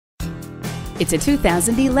It's a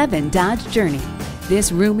 2011 Dodge Journey.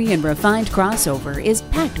 This roomy and refined crossover is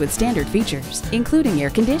packed with standard features, including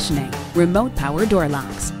air conditioning, remote power door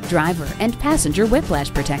locks, driver and passenger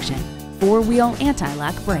whiplash protection, four-wheel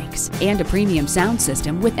anti-lock brakes, and a premium sound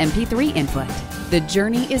system with MP3 input. The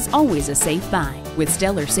Journey is always a safe buy, with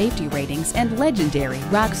stellar safety ratings and legendary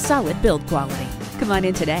rock-solid build quality. Come on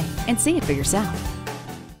in today and see it for yourself.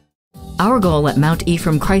 Our goal at Mount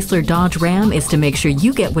Ephraim Chrysler Dodge RAM is to make sure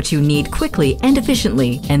you get what you need quickly and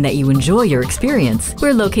efficiently, and that you enjoy your experience.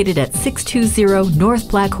 We're located at 620 North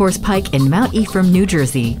Black Horse Pike in Mount Ephraim, New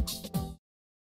Jersey.